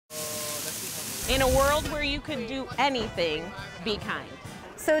In a world where you could do anything, be kind.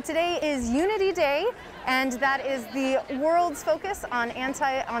 So today is Unity Day, and that is the world's focus on the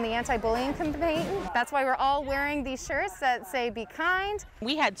anti-bullying campaign. That's why we're all wearing these shirts that say "Be kind."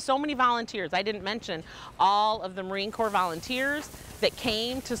 We had so many volunteers. I didn't mention all of the Marine Corps volunteers that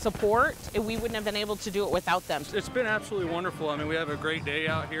came to support, and we wouldn't have been able to do it without them. It's been absolutely wonderful. I mean, we have a great day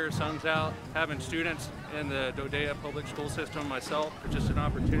out here, sun's out, having students in the DoDEA public school system myself. It's just an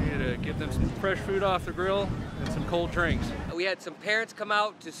opportunity to give them some fresh food off the grill and some cold drinks. We had some parents come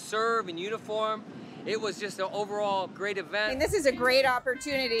out to serve in uniform. It was just an overall great event. I mean, this is a great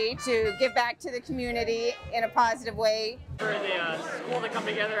opportunity to give back to the community in a positive way. For the school to come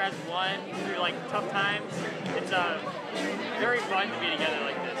together as one through like tough times, it's very fun to be together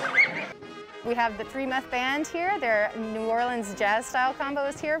like this. We have the 3-Meth Band here. Their New Orleans jazz style combo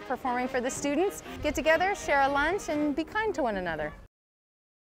is here performing for the students. Get together, share a lunch, and be kind to one another.